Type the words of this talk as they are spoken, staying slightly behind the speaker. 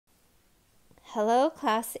Hello,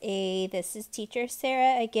 Class A. This is Teacher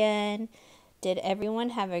Sarah again. Did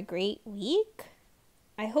everyone have a great week?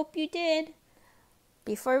 I hope you did.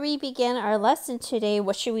 Before we begin our lesson today,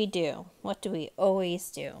 what should we do? What do we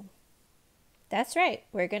always do? That's right.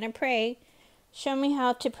 We're going to pray. Show me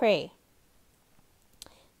how to pray.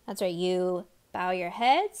 That's right. You bow your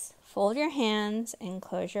heads, fold your hands, and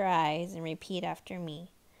close your eyes and repeat after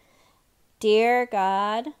me. Dear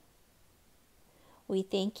God, we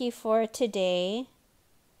thank you for today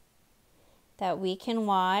that we can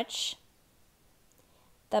watch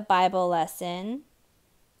the Bible lesson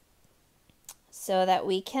so that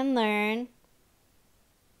we can learn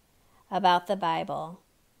about the Bible.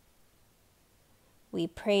 We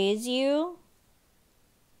praise you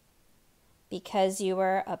because you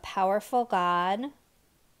are a powerful God,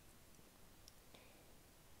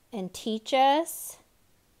 and teach us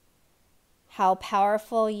how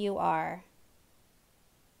powerful you are.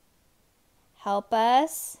 Help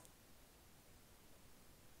us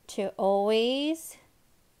to always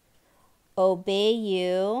obey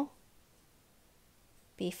you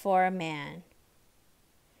before man.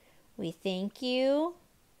 We thank you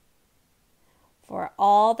for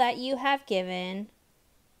all that you have given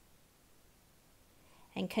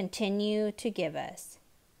and continue to give us.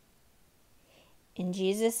 In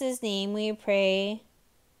Jesus' name we pray.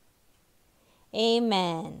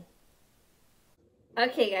 Amen.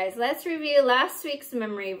 Okay, guys, let's review last week's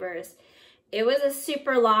memory verse. It was a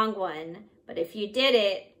super long one, but if you did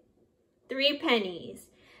it, 3 pennies.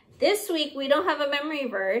 This week, we don't have a memory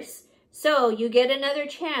verse, so you get another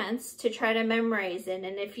chance to try to memorize it.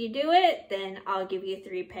 And if you do it, then I'll give you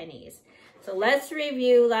 3 pennies. So let's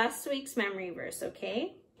review last week's memory verse,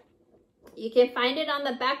 okay? You can find it on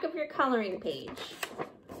the back of your coloring page,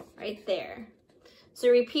 right there. So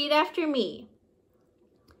repeat after me.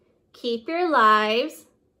 Keep your lives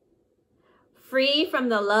free from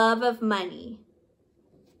the love of money,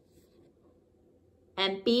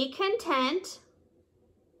 and be content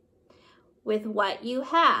with what you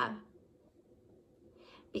have,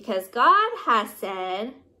 because God has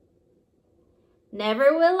said,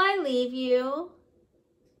 never will I leave you,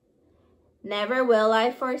 never will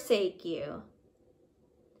I forsake you.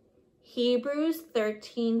 Hebrews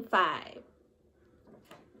 13:5.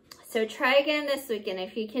 So try again this weekend.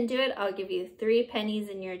 If you can do it, I'll give you 3 pennies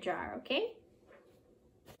in your jar, okay?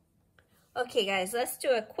 Okay, guys, let's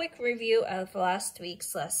do a quick review of last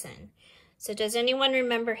week's lesson. So does anyone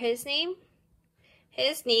remember his name?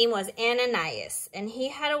 His name was Ananias, and he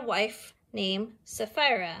had a wife named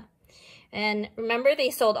Sapphira. And remember, they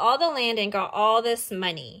sold all the land and got all this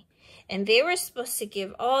money. And they were supposed to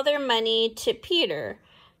give all their money to Peter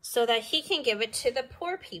so that he can give it to the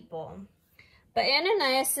poor people. But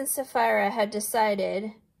Ananias and Sapphira had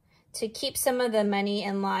decided to keep some of the money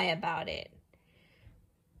and lie about it.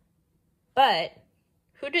 But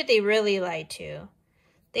who did they really lie to?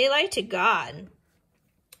 They lied to God.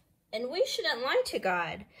 And we shouldn't lie to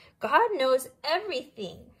God. God knows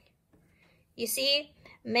everything. You see,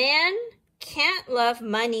 man can't love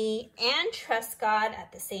money and trust God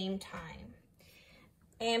at the same time.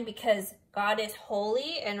 And because God is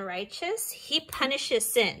holy and righteous, he punishes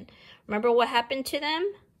sin. Remember what happened to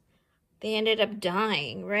them? They ended up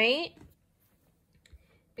dying, right?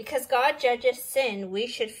 Because God judges sin, we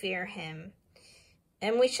should fear him.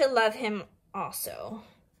 And we should love him also.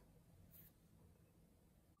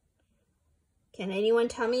 Can anyone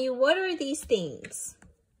tell me, what are these things?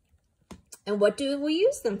 And what do we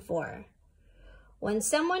use them for? When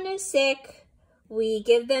someone is sick, we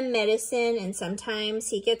give them medicine and sometimes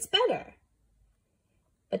he gets better.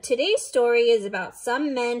 But today's story is about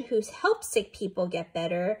some men who helped sick people get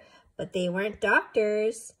better, but they weren't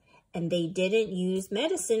doctors and they didn't use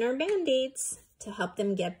medicine or band-aids to help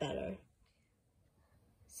them get better.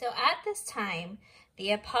 So at this time,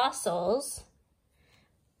 the apostles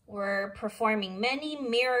were performing many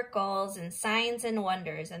miracles and signs and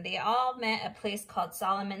wonders, and they all met at a place called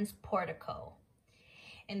Solomon's Portico.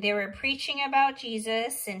 And they were preaching about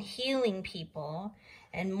Jesus and healing people,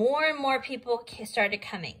 and more people started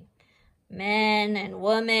coming, men and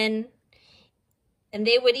women. And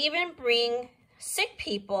they would even bring sick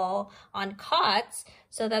people on cots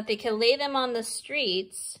so that they could lay them on the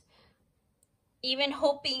streets, even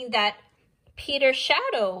hoping that Peter's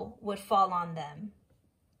shadow would fall on them.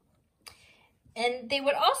 And they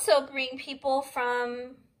would also bring people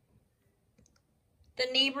from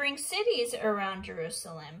the neighboring cities around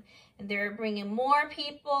Jerusalem. And they were bringing more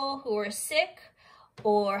people who were sick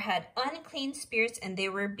or had unclean spirits, and they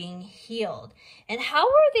were being healed. And how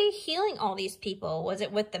were they healing all these people? Was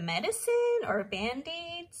it with the medicine or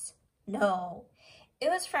band-aids? No. it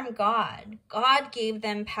was from God. God gave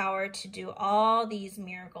them power to do all these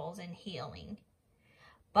miracles and healing.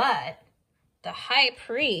 But the high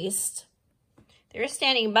priest, they were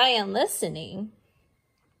standing by and listening,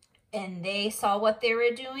 and they saw what they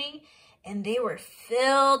were doing, and they were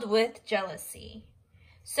filled with jealousy.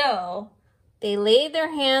 So they laid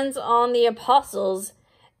their hands on the apostles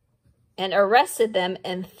and arrested them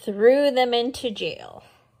and threw them into jail.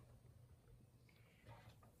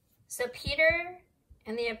 So Peter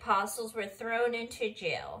and the apostles were thrown into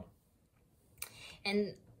jail,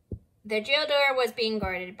 and the jail door was being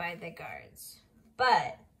guarded by the guards.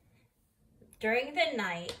 But during the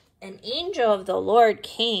night, an angel of the Lord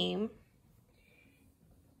came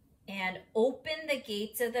and opened the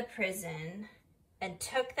gates of the prison and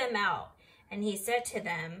took them out. And he said to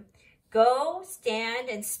them, "Go, stand,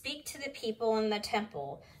 and speak to the people in the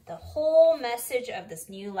temple the whole message of this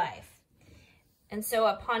new life." And so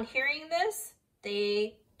upon hearing this,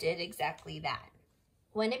 they did exactly that.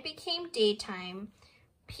 When it became daytime,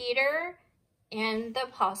 Peter and the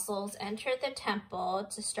apostles entered the temple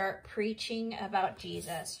to start preaching about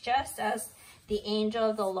Jesus, just as the angel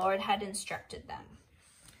of the Lord had instructed them.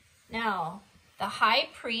 Now, the high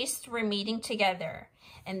priests were meeting together,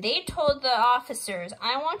 and they told the officers,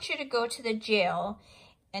 "I want you to go to the jail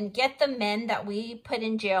and get the men that we put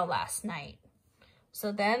in jail last night."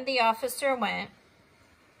 So then the officer went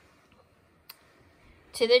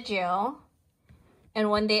to the jail, and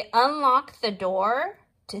when they unlocked the door,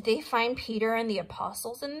 did they find Peter and the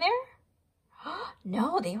apostles in there?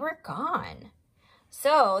 No, they were gone.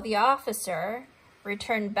 So the officer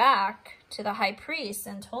returned back to the high priest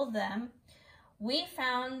and told them, "We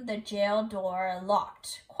found the jail door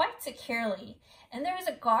locked quite securely, and there was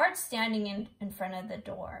a guard standing in front of the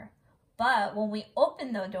door. But when we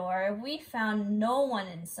opened the door, we found no one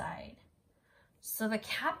inside." So the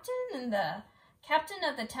captain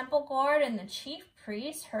of the temple guard and the chief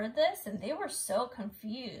priest heard this, and they were so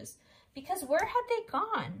confused, because where had they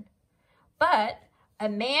gone? But a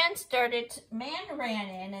man ran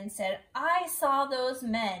in and said, "I saw those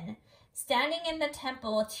men standing in the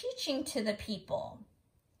temple teaching to the people."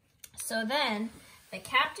 So then the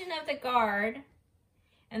captain of the guard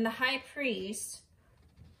and the high priest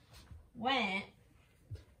went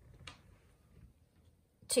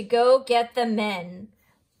to go get the men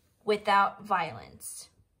without violence.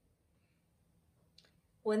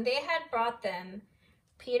 When they had brought them,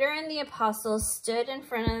 Peter and the apostles stood in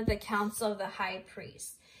front of the council of the high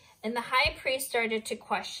priest, and the high priest started to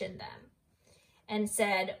question them and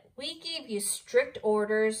said, "We gave you strict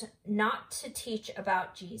orders not to teach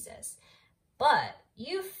about Jesus, but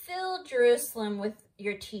you filled Jerusalem with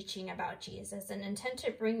your teaching about Jesus and intend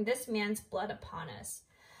to bring this man's blood upon us."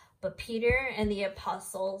 But Peter and the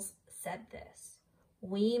apostles said this,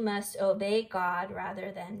 "We must obey God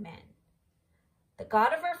rather than men. The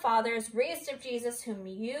God of our fathers raised up Jesus, whom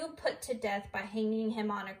you put to death by hanging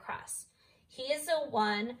him on a cross. He is the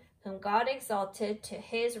one whom God exalted to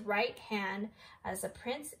his right hand as a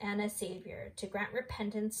prince and a savior, to grant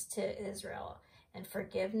repentance to Israel and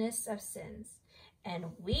forgiveness of sins.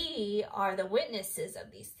 And we are the witnesses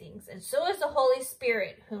of these things, and so is the Holy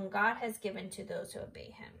Spirit, whom God has given to those who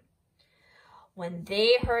obey him." When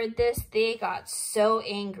they heard this, they got so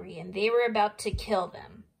angry, and they were about to kill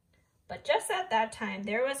them. But just at that time,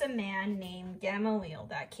 there was a man named Gamaliel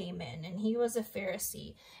that came in, and he was a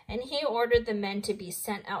Pharisee, and he ordered the men to be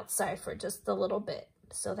sent outside for just a little bit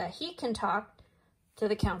so that he can talk to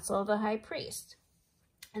the council of the high priest.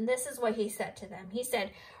 And this is what he said to them. He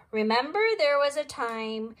said, "Remember, there was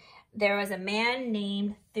a man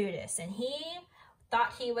named Theudas, and he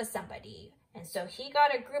thought he was somebody. And so he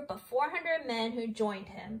got a group of 400 men who joined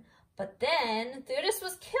him. But then Theudas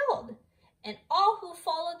was killed, and all who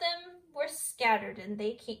followed them were scattered, and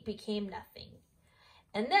they became nothing.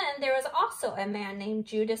 And then there was also a man named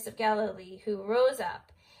Judas of Galilee who rose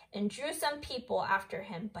up and drew some people after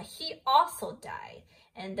him, but he also died,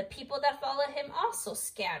 and the people that followed him also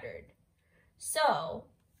scattered. So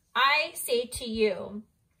I say to you,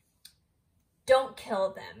 don't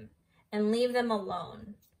kill them and leave them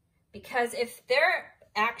alone. Because if their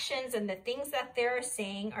actions and the things that they're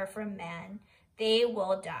saying are from man, they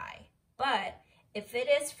will die. But if it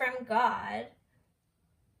is from God,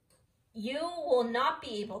 you will not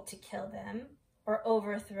be able to kill them or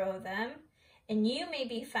overthrow them, and you may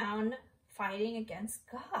be found fighting against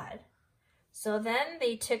God." So then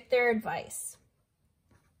they took their advice,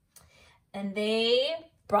 and they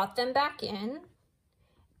brought them back in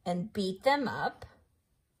and beat them up.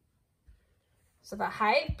 So the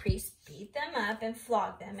high priest beat them up and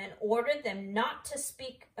flogged them and ordered them not to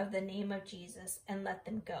speak of the name of Jesus and let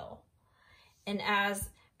them go. And as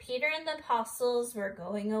Peter and the apostles were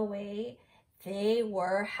going away, they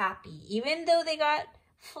were happy. Even though they got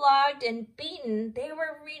flogged and beaten, they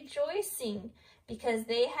were rejoicing because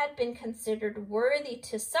they had been considered worthy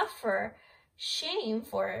to suffer shame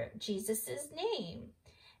for Jesus's name.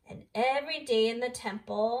 And every day in the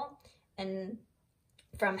temple and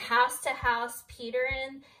from house to house, Peter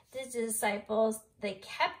and the disciples, they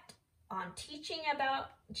kept on teaching about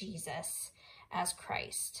Jesus as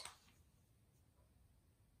Christ.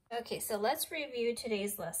 Okay, so let's review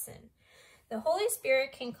today's lesson. The Holy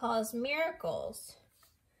Spirit can cause miracles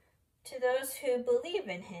to those who believe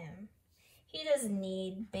in him. He doesn't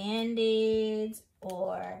need band-aids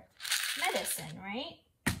or medicine,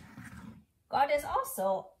 right? God is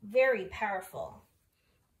also very powerful.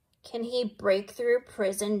 Can he break through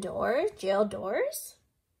prison doors, jail doors?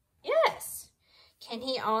 Yes. Can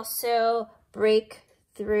he also break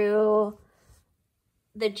through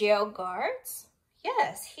the jail guards?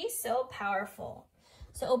 Yes, he's so powerful.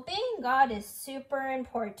 So obeying God is super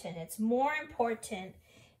important. It's more important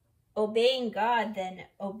obeying God than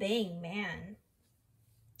obeying man.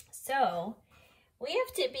 So we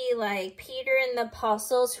have to be like Peter and the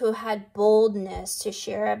apostles who had boldness to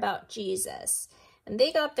share about Jesus. And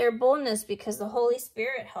they got their boldness because the Holy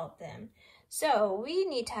Spirit helped them. So we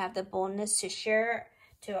need to have the boldness to share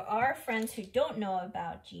to our friends who don't know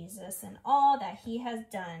about Jesus and all that he has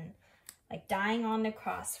done, like dying on the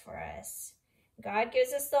cross for us. God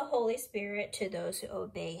gives us the Holy Spirit to those who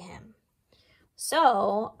obey him.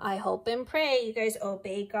 So I hope and pray you guys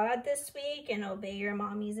obey God this week and obey your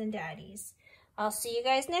mommies and daddies. I'll see you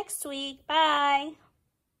guys next week. Bye.